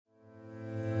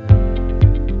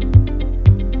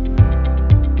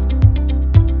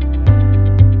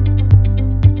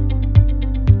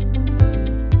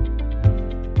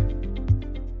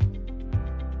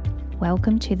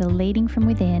welcome to the Leading From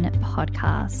Within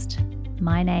podcast.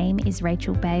 My name is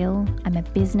Rachel Bale. I'm a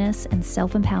business and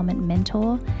self-empowerment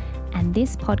mentor, and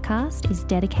this podcast is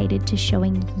dedicated to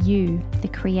showing you, the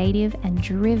creative and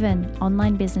driven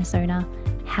online business owner,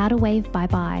 how to wave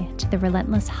bye-bye to the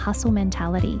relentless hustle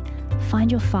mentality, find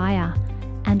your fire,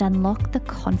 and unlock the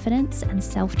confidence and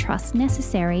self-trust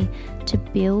necessary to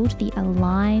build the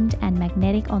aligned and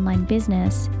magnetic online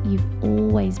business you've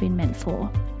always been meant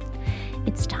for.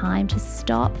 It's time to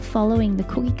stop following the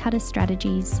cookie cutter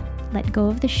strategies, let go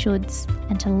of the shoulds,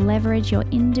 and to leverage your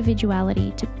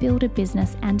individuality to build a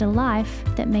business and a life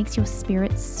that makes your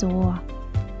spirit soar.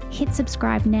 Hit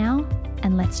subscribe now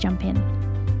and let's jump in.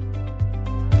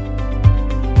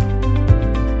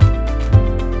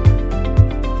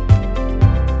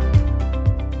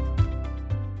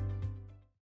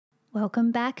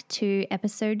 Welcome back to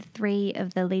episode 3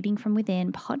 of the Leading From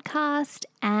Within podcast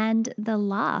and the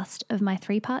last of my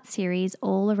 3-part series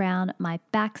all around my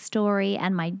backstory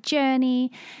and my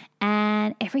journey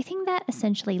and everything that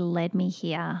essentially led me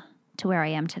here to where I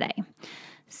am today.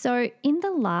 So in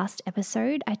the last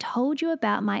episode, I told you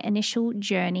about my initial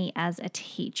journey as a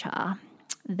teacher,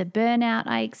 the burnout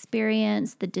I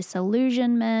experienced, the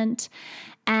disillusionment,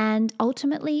 and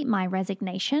ultimately my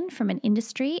resignation from an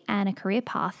industry and a career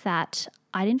path that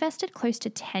I'd invested close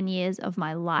to 10 years of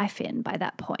my life in by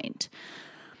that point.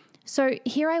 So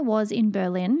here I was in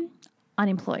Berlin,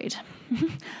 unemployed.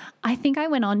 I think I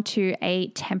went on to a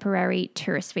temporary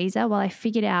tourist visa while I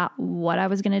figured out what I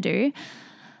was going to do,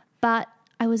 but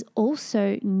I was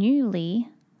also newly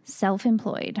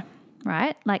self-employed.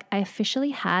 Right? Like I officially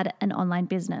had an online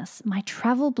business, my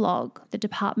travel blog, The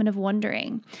Department of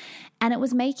Wandering, and it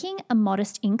was making a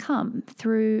modest income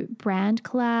through brand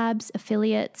collabs,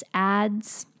 affiliates,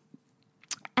 ads.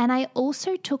 And I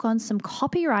also took on some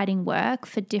copywriting work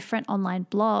for different online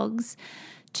blogs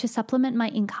to supplement my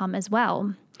income as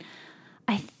well.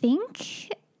 I think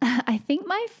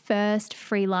my first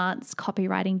freelance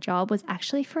copywriting job was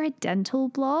actually for a dental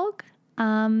blog.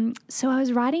 So I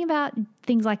was writing about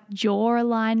things like jaw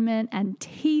alignment and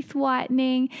teeth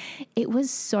whitening. It was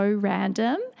so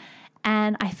random,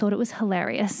 and I thought it was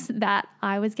hilarious that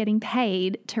I was getting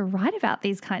paid to write about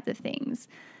these kinds of things.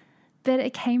 But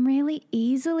it came really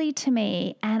easily to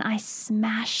me, and I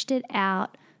smashed it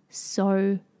out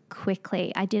so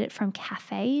quickly. I did it from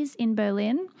cafes in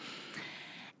Berlin.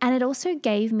 And it also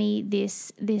gave me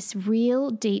this real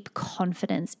deep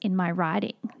confidence in my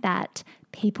writing that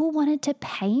people wanted to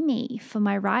pay me for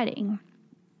my writing.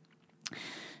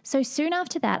 So soon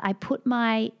after that, I put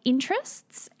my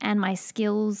interests and my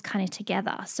skills kind of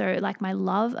together. So like my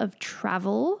love of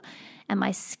travel and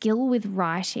my skill with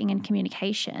writing and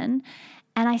communication.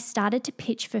 And I started to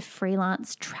pitch for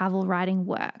freelance travel writing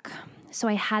work. So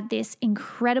I had this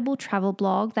incredible travel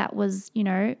blog that was,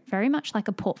 very much like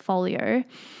a portfolio.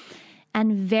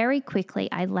 And very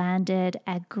quickly I landed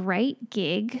a great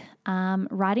gig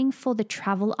writing for the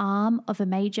travel arm of a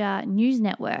major news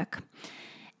network.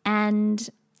 And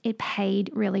it paid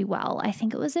really well. I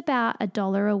think it was about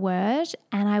 $1 a word.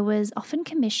 And I was often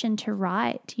commissioned to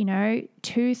write,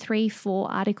 2, 3,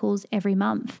 4 articles every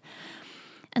month.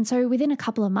 And so within a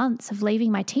couple of months of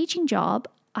leaving my teaching job,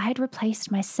 I had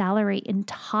replaced my salary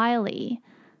entirely,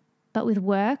 but with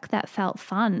work that felt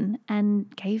fun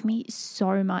and gave me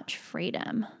so much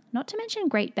freedom, not to mention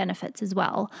great benefits as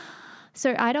well.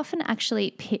 So I'd often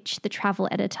actually pitch the travel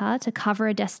editor to cover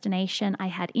a destination I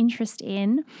had interest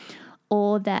in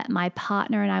or that my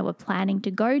partner and I were planning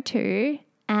to go to,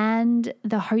 and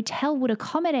the hotel would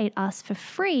accommodate us for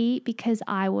free because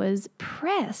I was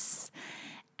press.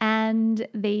 And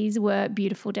these were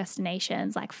beautiful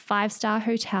destinations like 5-star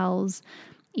hotels.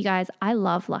 You guys, I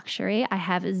love luxury. I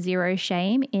have zero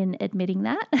shame in admitting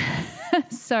that.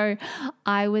 So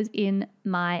I was in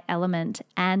my element.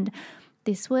 And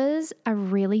this was a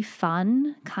really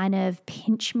fun kind of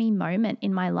pinch me moment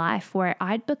in my life where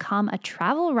I'd become a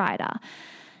travel writer.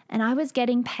 And I was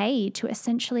getting paid to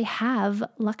essentially have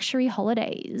luxury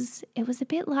holidays. It was a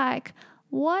bit like,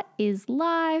 what is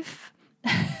life?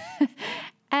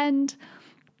 And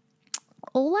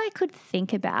all I could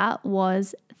think about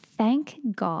was, thank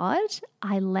God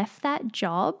I left that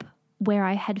job where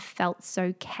I had felt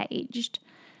so caged.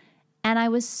 And I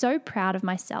was so proud of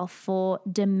myself for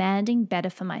demanding better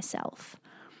for myself.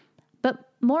 But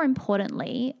more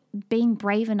importantly, being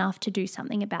brave enough to do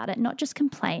something about it, not just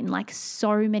complain like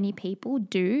so many people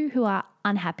do who are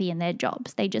unhappy in their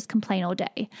jobs. They just complain all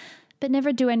day, but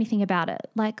never do anything about it.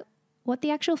 Like, what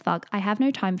the actual fuck? I have no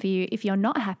time for you. If you're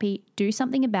not happy, do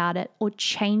something about it or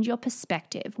change your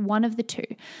perspective, one of the two.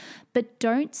 But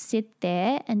don't sit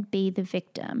there and be the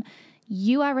victim.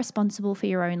 You are responsible for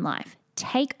your own life.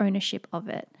 Take ownership of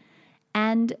it.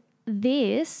 And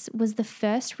this was the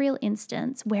first real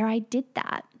instance where I did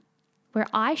that, where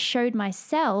I showed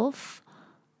myself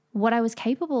what I was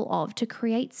capable of to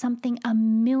create something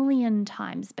 1,000,000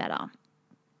 times better.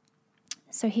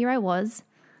 So here I was,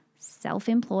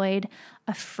 self-employed,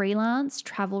 a freelance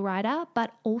travel writer,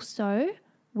 but also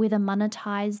with a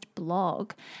monetized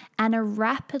blog and a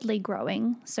rapidly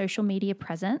growing social media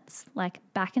presence. Like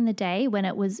back in the day when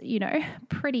it was,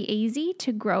 pretty easy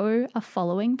to grow a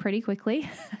following pretty quickly.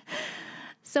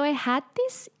 So I had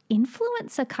this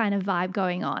influencer kind of vibe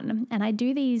going on, and I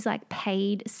do these like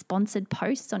paid sponsored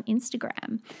posts on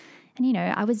Instagram. And,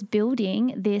 I was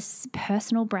building this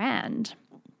personal brand.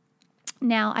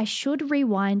 Now, I should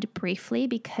rewind briefly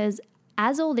because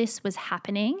as all this was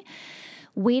happening,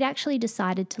 we'd actually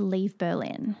decided to leave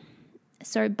Berlin.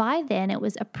 So by then it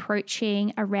was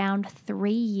approaching around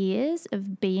 3 years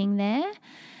of being there,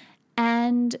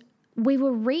 and we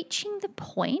were reaching the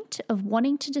point of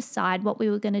wanting to decide what we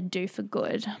were going to do for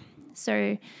good.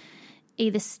 So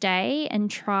either stay and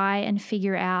try and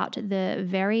figure out the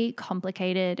very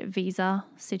complicated visa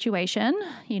situation,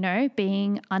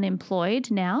 being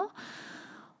unemployed now,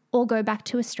 or go back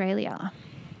to Australia.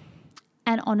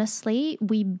 And honestly,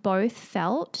 we both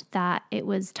felt that it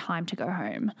was time to go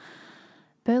home.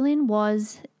 Berlin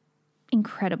was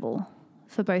incredible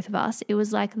for both of us. It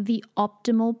was like the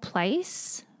optimal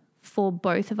place for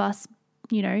both of us,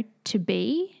 to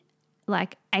be,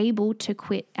 like able to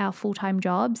quit our full-time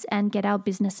jobs and get our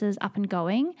businesses up and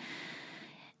going.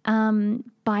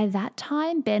 By that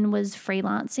time, Ben was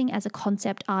freelancing as a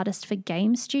concept artist for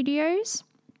game studios.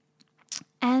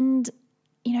 And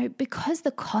because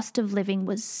the cost of living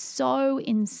was so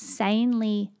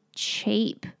insanely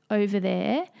cheap over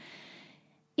there,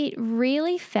 it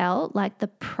really felt like the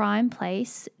prime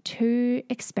place to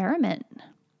experiment,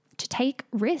 to take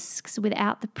risks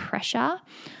without the pressure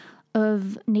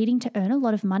of needing to earn a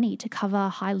lot of money to cover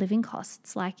high living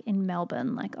costs, like in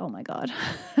Melbourne. Like, oh my God.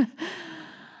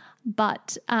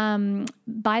 But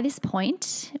by this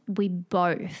point, we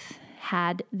both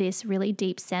had this really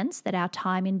deep sense that our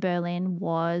time in Berlin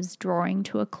was drawing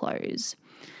to a close.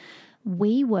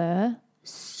 We were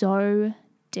so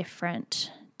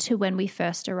different to when we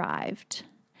first arrived.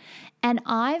 And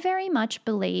I very much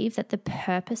believe that the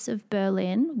purpose of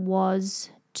Berlin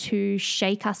was to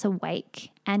shake us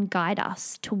awake and guide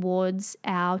us towards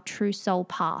our true soul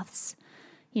paths,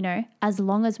 as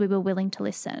long as we were willing to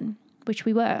listen, which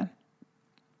we were.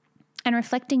 And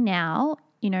reflecting now,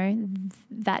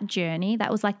 that journey,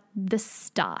 that was like the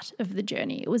start of the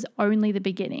journey. It was only the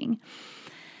beginning.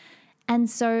 And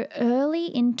so early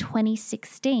in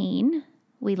 2016,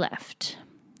 we left.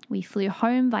 We flew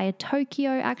home via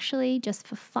Tokyo, actually, just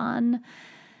for fun.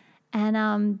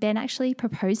 And Ben actually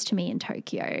proposed to me in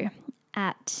Tokyo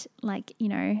at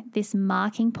this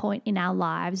marking point in our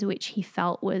lives, which he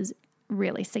felt was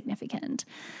really significant.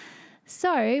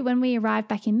 So when we arrived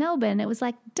back in Melbourne, it was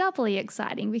like doubly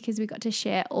exciting because we got to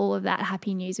share all of that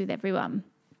happy news with everyone.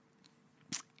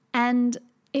 And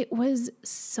it was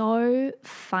so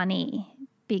funny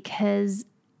because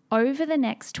over the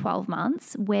next 12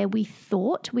 months, where we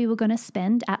thought we were going to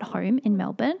spend at home in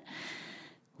Melbourne,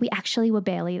 we actually were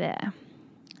barely there.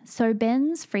 So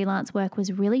Ben's freelance work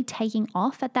was really taking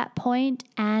off at that point,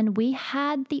 and we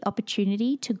had the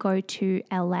opportunity to go to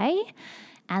LA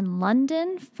and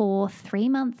London for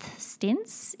 3-month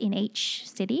stints in each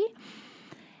city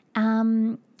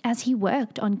as he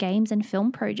worked on games and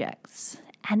film projects.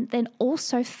 And then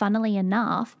also, funnily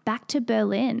enough, back to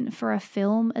Berlin for a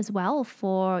film as well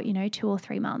for, 2 or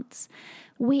 3 months,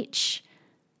 which,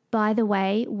 by the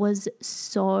way, was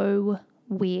so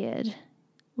weird.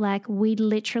 Like, we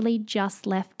literally just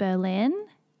left Berlin,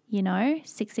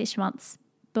 6-ish months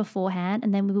beforehand,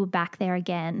 and then we were back there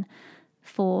again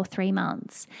for 3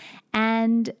 months.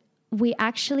 And we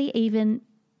actually even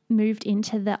moved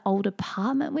into the old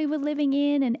apartment we were living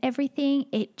in and everything.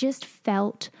 It just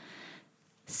felt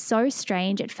so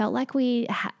strange. It felt like we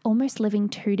almost living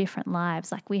 2 different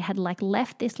lives. Like we had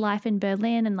left this life in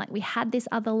Berlin and we had this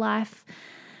other life,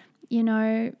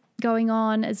 going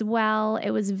on as well.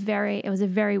 It was a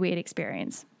very weird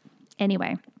experience.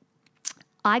 Anyway,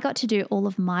 I got to do all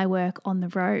of my work on the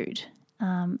road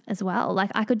as well.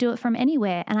 I could do it from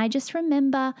anywhere. And I just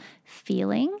remember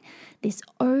feeling this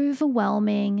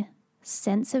overwhelming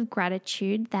sense of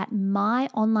gratitude that my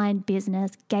online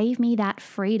business gave me that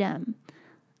freedom.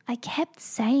 I kept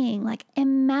saying,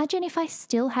 imagine if I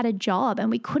still had a job and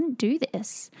we couldn't do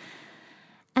this.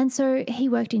 And so he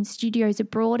worked in studios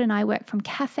abroad and I worked from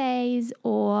cafes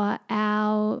or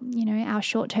our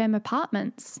short-term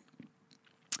apartments.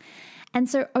 And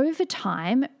so over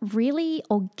time, really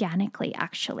organically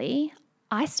actually,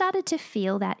 I started to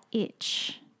feel that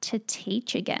itch to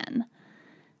teach again.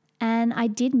 And I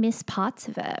did miss parts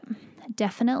of it.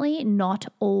 Definitely not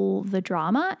all the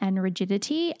drama and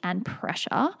rigidity and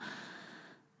pressure,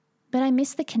 but I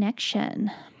miss the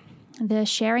connection, the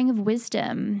sharing of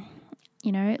wisdom,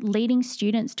 leading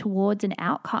students towards an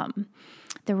outcome,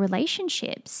 the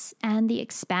relationships and the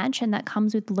expansion that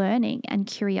comes with learning and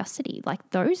curiosity, like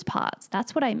those parts.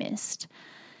 That's what I missed.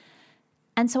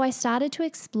 And so I started to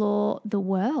explore the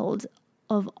world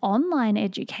of online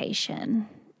education,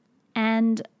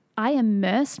 and I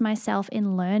immersed myself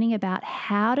in learning about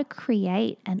how to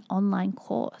create an online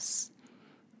course.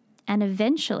 And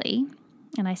eventually,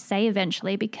 and I say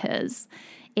eventually because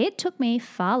it took me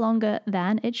far longer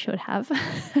than it should have,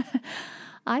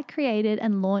 I created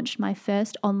and launched my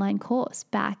first online course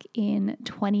back in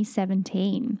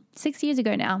 2017, 6 years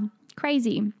ago now.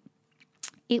 Crazy.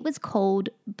 It was called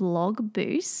Blog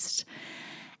Boost,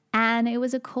 and it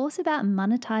was a course about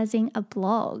monetizing a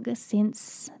blog,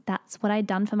 since that's what I'd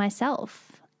done for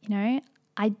myself.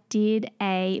 I did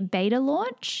a beta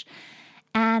launch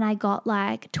and I got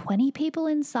like 20 people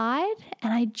inside,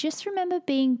 and I just remember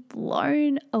being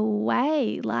blown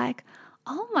away. Like,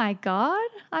 oh my God,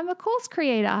 I'm a course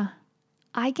creator.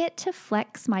 I get to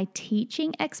flex my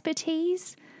teaching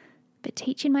expertise, but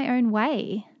teach in my own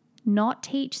way. Not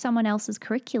teach someone else's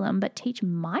curriculum, but teach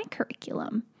my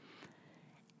curriculum.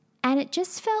 And it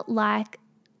just felt like,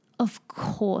 of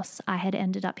course, I had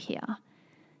ended up here.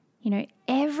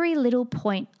 Every little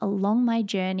point along my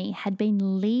journey had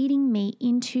been leading me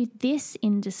into this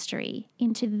industry,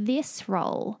 into this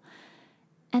role.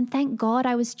 And thank God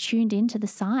I was tuned into the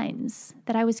signs,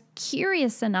 that I was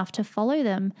curious enough to follow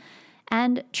them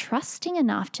and trusting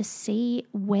enough to see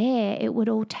where it would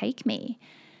all take me,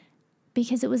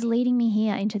 because it was leading me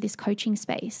here into this coaching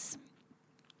space.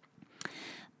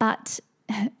 But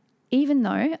even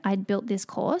though I'd built this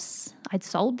course, I'd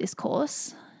sold this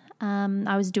course,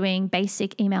 I was doing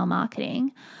basic email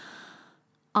marketing,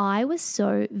 I was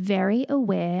so very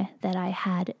aware that I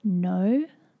had no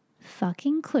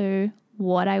fucking clue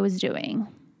what I was doing,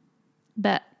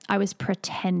 but I was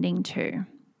pretending to.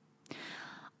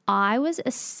 I was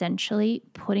essentially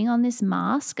putting on this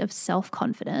mask of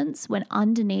self-confidence when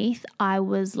underneath I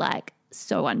was like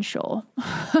so unsure.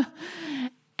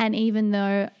 And even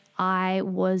though I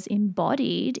was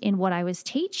embodied in what I was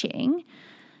teaching,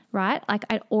 right? Like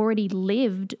I'd already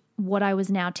lived what I was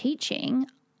now teaching,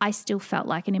 I still felt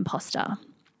like an imposter.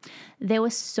 There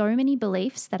were so many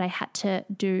beliefs that I had to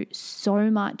do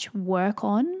so much work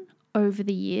on over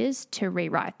the years to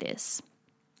rewrite this.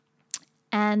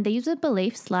 And these are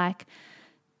beliefs like,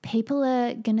 people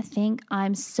are going to think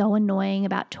I'm so annoying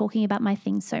about talking about my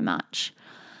things so much.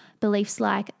 Beliefs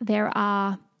like, there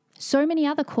are so many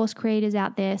other course creators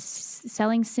out there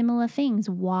selling similar things.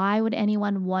 Why would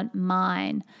anyone want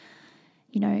mine?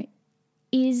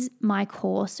 Is my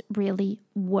course really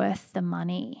worth the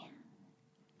money?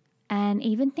 And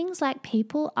even things like,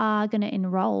 people are going to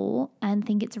enroll and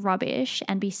think it's rubbish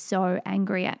and be so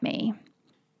angry at me.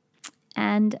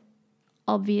 And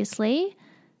obviously,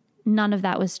 none of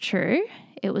that was true.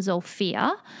 It was all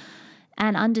fear.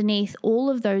 And underneath all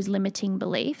of those limiting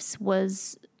beliefs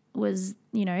was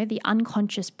the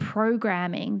unconscious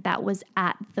programming that was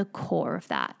at the core of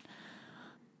that.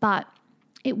 But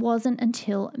it wasn't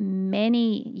until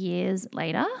many years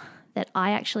later that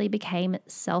I actually became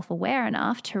self-aware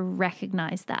enough to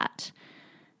recognize that.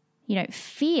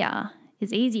 Fear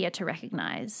is easier to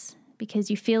recognize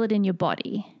because you feel it in your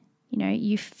body.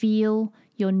 You feel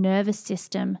your nervous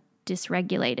system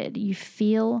dysregulated. You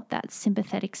feel that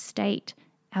sympathetic state.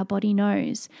 Our body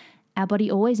knows. Our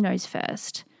body always knows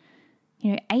first.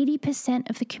 80%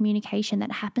 of the communication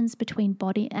that happens between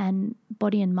body and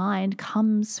mind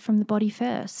comes from the body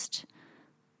first.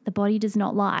 The body does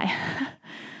not lie.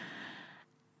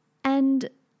 And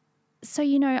so,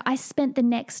 I spent the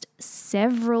next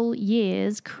several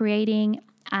years creating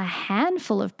a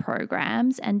handful of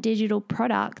programs and digital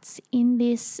products in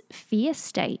this fear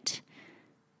state,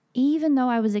 even though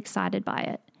I was excited by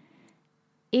it,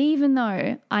 even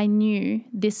though I knew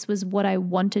this was what I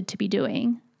wanted to be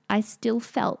doing. I still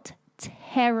felt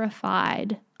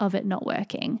terrified of it not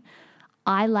working.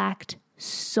 I lacked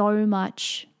so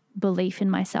much belief in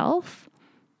myself,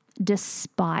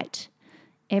 despite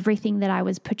everything that I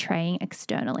was portraying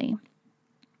externally.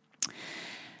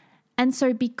 And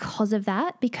so because of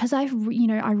that, because I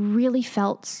really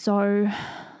felt so,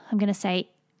 I'm going to say,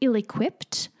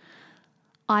 ill-equipped,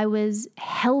 I was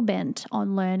hell-bent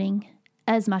on learning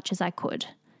as much as I could.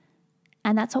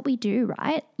 And that's what we do,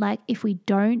 right? Like, if we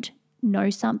don't know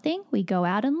something, we go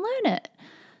out and learn it.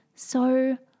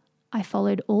 So I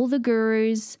followed all the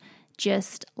gurus,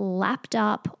 just lapped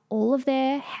up all of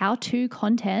their how-to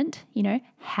content.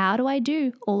 How do I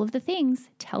do all of the things?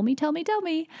 Tell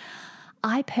me.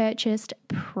 I purchased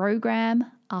program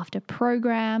after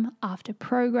program after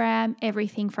program,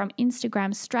 everything from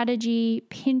Instagram strategy,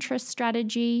 Pinterest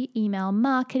strategy, email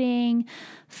marketing,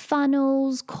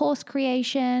 funnels, course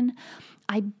creation.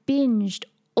 I binged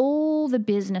all the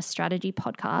business strategy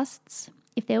podcasts.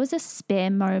 If there was a spare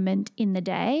moment in the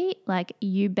day, like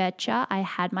you betcha, I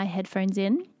had my headphones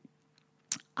in.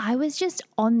 I was just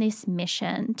on this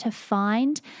mission to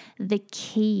find the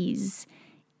keys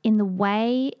in the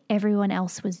way everyone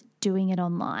else was doing it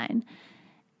online.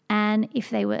 And if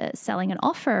they were selling an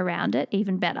offer around it,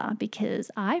 even better,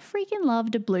 because I freaking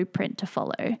loved a blueprint to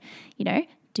follow.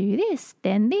 Do this,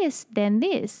 then this, then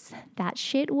this. That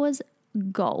shit was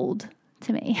gold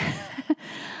to me.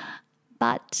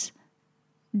 But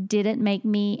did it make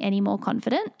me any more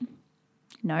confident?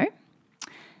 No.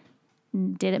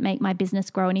 Did it make my business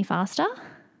grow any faster?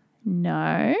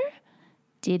 No.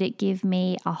 Did it give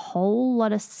me a whole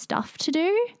lot of stuff to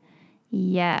do?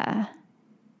 Yeah.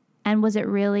 And was it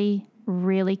really,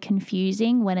 really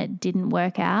confusing when it didn't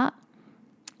work out?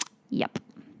 Yep.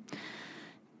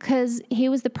 Because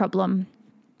here was the problem.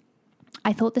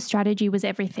 I thought the strategy was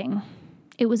everything.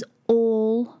 It was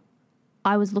all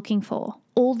I was looking for,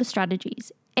 all the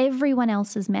strategies, everyone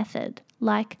else's method.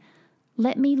 Like,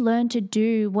 let me learn to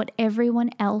do what everyone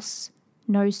else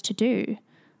knows to do.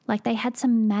 Like they had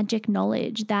some magic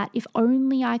knowledge that if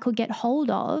only I could get hold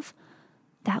of,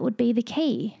 that would be the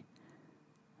key.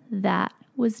 That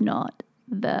was not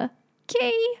the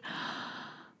key.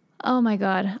 Oh my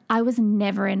God. I was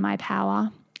never in my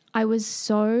power. I was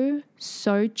so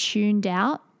tuned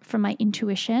out from my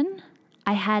intuition.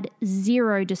 I had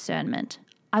zero discernment.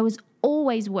 I was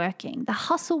always working. The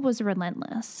hustle was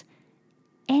relentless.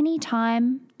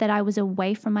 Anytime that I was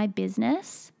away from my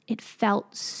business, it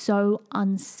felt so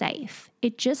unsafe.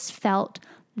 It just felt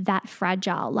that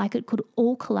fragile, like it could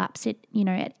all collapse at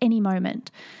any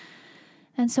moment.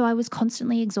 And so I was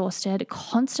constantly exhausted,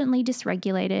 constantly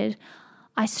dysregulated.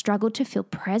 I struggled to feel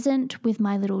present with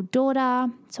my little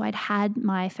daughter. So I'd had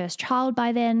my first child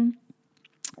by then.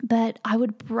 But I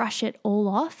would brush it all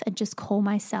off and just call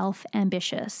myself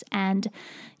ambitious and,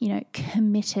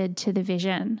 committed to the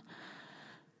vision.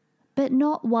 But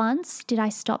not once did I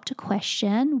stop to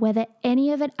question whether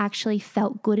any of it actually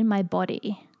felt good in my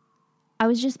body. I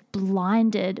was just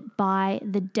blinded by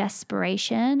the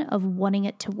desperation of wanting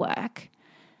it to work.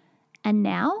 And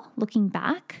now, looking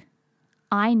back,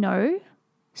 I know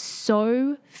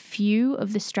so few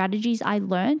of the strategies I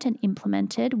learned and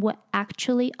implemented were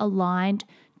actually aligned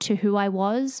to who I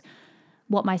was,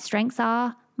 what my strengths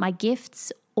are, my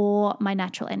gifts, or my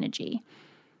natural energy.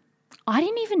 I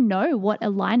didn't even know what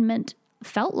alignment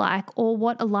felt like or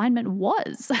what alignment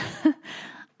was.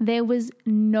 There was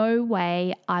no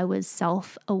way I was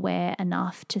self-aware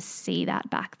enough to see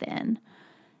that back then.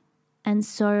 And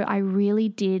so I really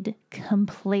did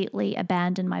completely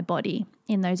abandon my body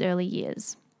in those early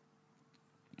years.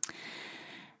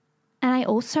 And I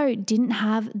also didn't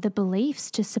have the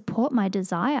beliefs to support my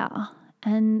desire.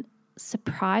 And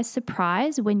surprise,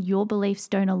 surprise, when your beliefs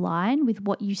don't align with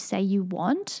what you say you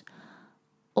want,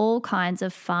 all kinds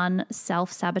of fun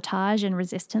self-sabotage and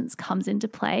resistance comes into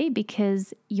play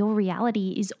because your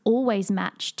reality is always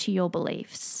matched to your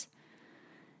beliefs.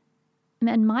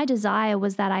 And my desire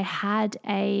was that I had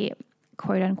a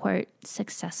quote unquote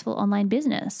successful online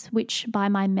business, which by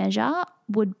my measure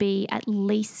would be at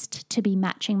least to be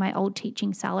matching my old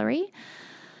teaching salary.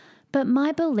 But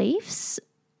my beliefs,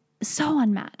 so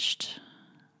unmatched,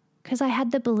 because I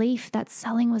had the belief that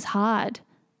selling was hard,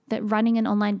 that running an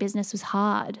online business was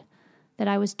hard, that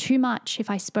I was too much if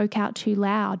I spoke out too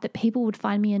loud, that people would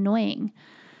find me annoying,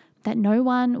 that no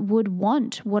one would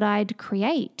want what I'd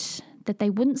create, that they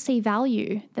wouldn't see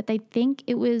value, that they'd think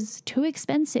it was too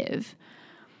expensive.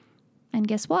 And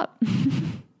guess what?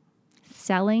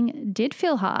 Selling did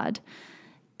feel hard.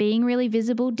 Being really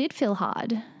visible did feel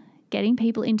hard. Getting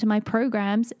people into my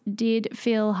programs did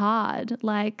feel hard.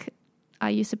 Like,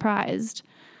 are you surprised?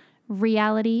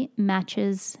 Reality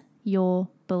matches your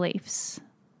beliefs.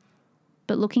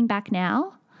 But looking back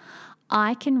now,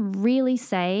 I can really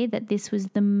say that this was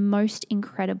the most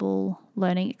incredible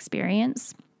learning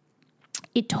experience.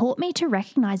 It taught me to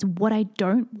recognize what I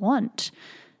don't want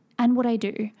and what I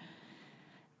do.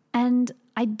 And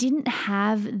I didn't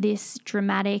have this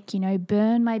dramatic,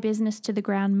 burn my business to the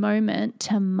ground moment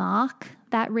to mark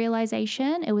that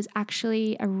realization. It was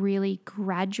actually a really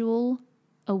gradual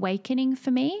awakening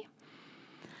for me.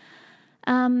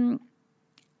 And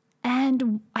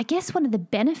I guess one of the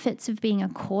benefits of being a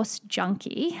course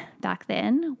junkie back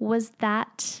then was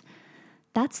that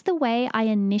that's the way I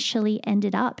initially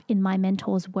ended up in my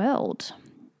mentor's world.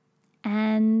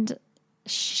 And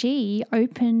she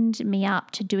opened me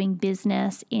up to doing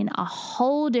business in a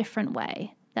whole different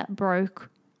way that broke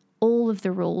all of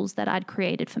the rules that I'd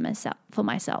created for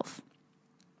myself.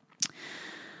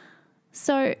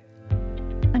 So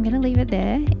I'm going to leave it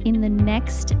there. In the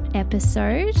next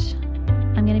episode,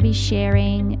 I'm going to be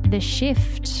sharing the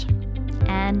shift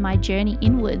and my journey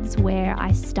inwards, where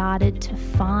I started to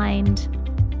find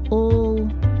all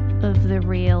of the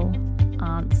real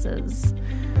answers.